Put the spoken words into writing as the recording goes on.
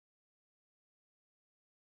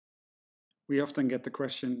We often get the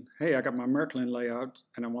question, hey, I got my Marklin layout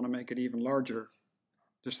and I want to make it even larger.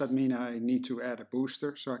 Does that mean I need to add a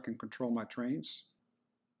booster so I can control my trains?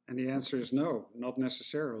 And the answer is no, not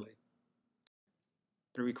necessarily.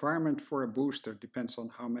 The requirement for a booster depends on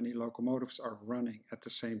how many locomotives are running at the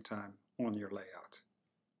same time on your layout.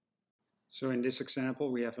 So in this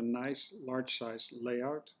example, we have a nice large size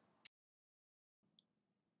layout.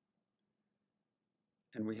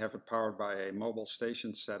 And we have it powered by a mobile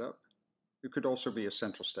station setup. It could also be a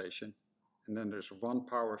central station. And then there's one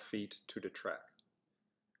power feed to the track.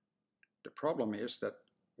 The problem is that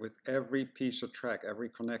with every piece of track, every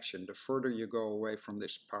connection, the further you go away from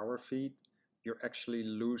this power feed, you're actually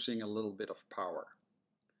losing a little bit of power.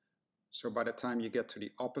 So by the time you get to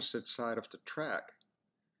the opposite side of the track,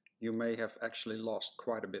 you may have actually lost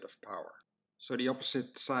quite a bit of power. So the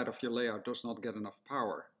opposite side of your layout does not get enough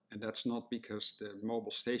power. And that's not because the mobile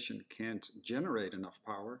station can't generate enough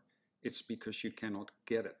power, it's because you cannot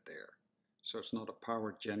get it there. So it's not a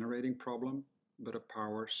power generating problem, but a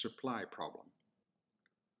power supply problem.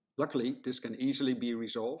 Luckily, this can easily be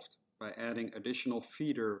resolved by adding additional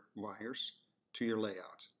feeder wires to your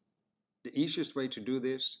layout. The easiest way to do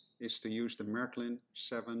this is to use the Marklin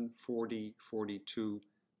 74042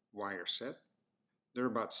 wire set. They're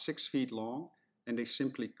about 6 feet long and they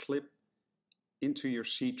simply clip into your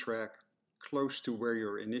C-track close to where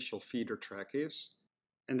your initial feeder track is,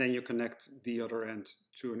 and then you connect the other end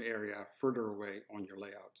to an area further away on your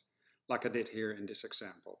layout, like I did here in this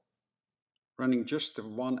example. Running just the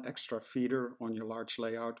one extra feeder on your large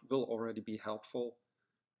layout will already be helpful,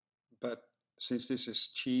 but since this is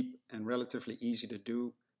cheap and relatively easy to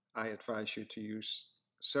do, I advise you to use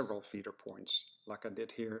several feeder points, like I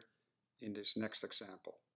did here in this next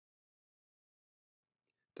example.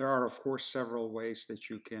 There are of course several ways that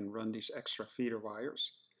you can run these extra feeder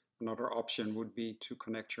wires. Another option would be to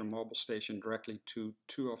connect your mobile station directly to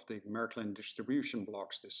two of the Marklin distribution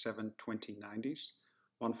blocks, the 72090s,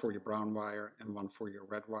 one for your brown wire and one for your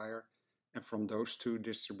red wire. And from those two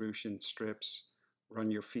distribution strips, run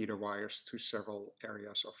your feeder wires to several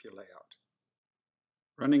areas of your layout.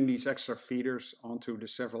 Running these extra feeders onto the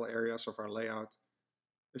several areas of our layout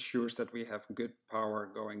assures that we have good power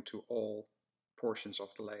going to all portions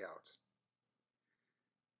of the layout.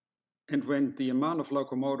 And when the amount of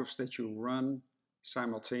locomotives that you run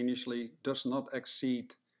simultaneously does not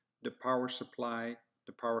exceed the power supply,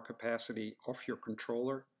 the power capacity of your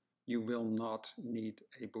controller, you will not need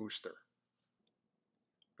a booster.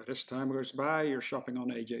 But as time goes by, you're shopping on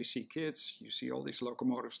AJC Kids, you see all these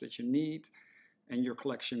locomotives that you need, and your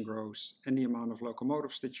collection grows, and the amount of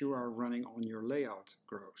locomotives that you are running on your layout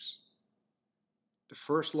grows. The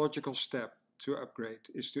first logical step to upgrade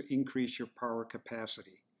is to increase your power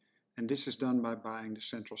capacity, and this is done by buying the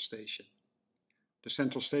central station. The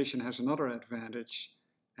central station has another advantage,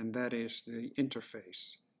 and that is the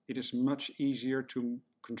interface. It is much easier to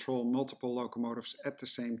control multiple locomotives at the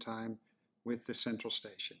same time with the central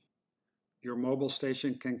station. Your mobile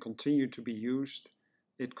station can continue to be used.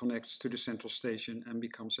 It connects to the central station and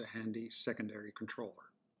becomes a handy secondary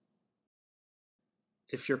controller.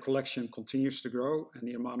 If your collection continues to grow and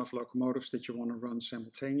the amount of locomotives that you want to run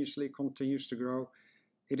simultaneously continues to grow,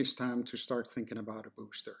 it is time to start thinking about a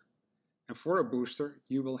booster. And for a booster,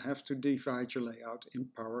 you will have to divide your layout in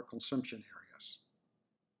power consumption areas.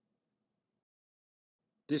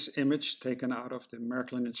 This image taken out of the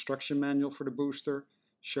Marklin instruction manual for the booster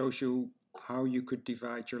shows you how you could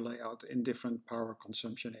divide your layout in different power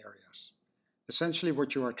consumption areas. Essentially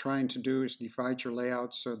what you are trying to do is divide your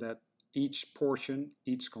layout so that each portion,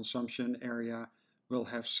 each consumption area will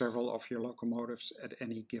have several of your locomotives at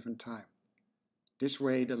any given time. This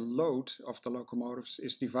way the load of the locomotives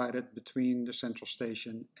is divided between the central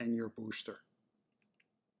station and your booster.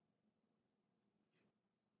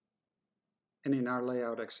 And in our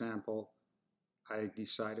layout example, I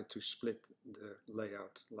decided to split the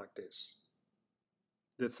layout like this.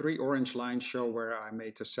 The three orange lines show where I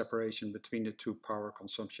made the separation between the two power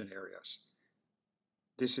consumption areas.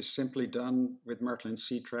 This is simply done with Marklin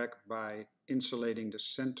C-track by insulating the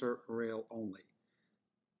center rail only.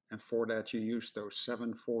 And for that you use those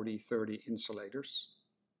 740/30 insulators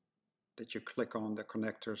that you click on the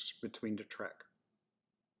connectors between the track.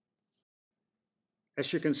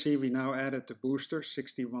 As you can see, we now added the booster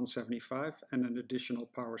 6175 and an additional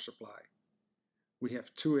power supply. We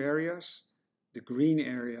have two areas. The green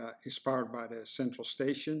area is powered by the central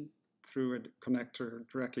station through a connector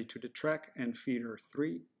directly to the track and feeder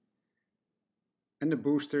 3. And the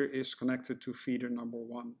booster is connected to feeder number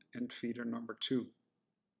 1 and feeder number 2,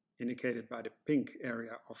 indicated by the pink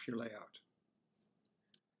area of your layout.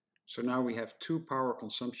 So now we have two power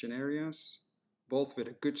consumption areas, both with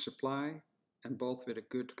a good supply and both with a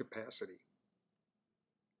good capacity.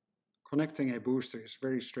 Connecting a booster is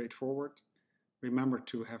very straightforward. Remember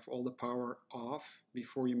to have all the power off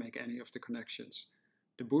before you make any of the connections.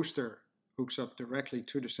 The booster hooks up directly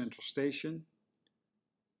to the central station.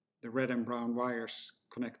 The red and brown wires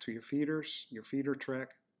connect to your feeders, your feeder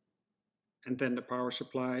track. And then the power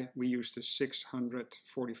supply, we use the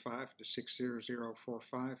 645, the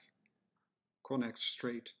 60045, connects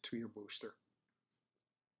straight to your booster.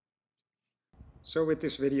 So with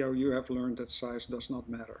this video you have learned that size does not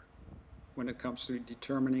matter when it comes to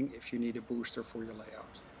determining if you need a booster for your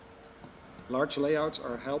layout. Large layouts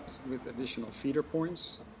are helped with additional feeder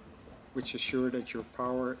points, which assure that your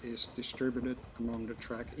power is distributed among the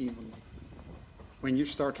track evenly. When you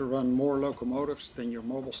start to run more locomotives than your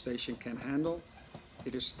mobile station can handle,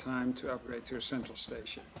 it is time to upgrade to a central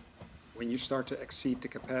station. When you start to exceed the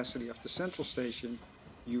capacity of the central station,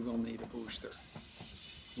 you will need a booster.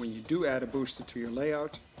 When you do add a booster to your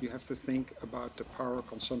layout, you have to think about the power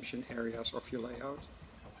consumption areas of your layout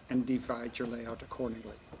and divide your layout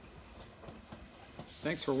accordingly.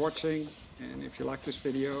 Thanks for watching, and if you like this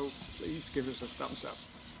video, please give us a thumbs up.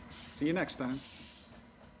 See you next time.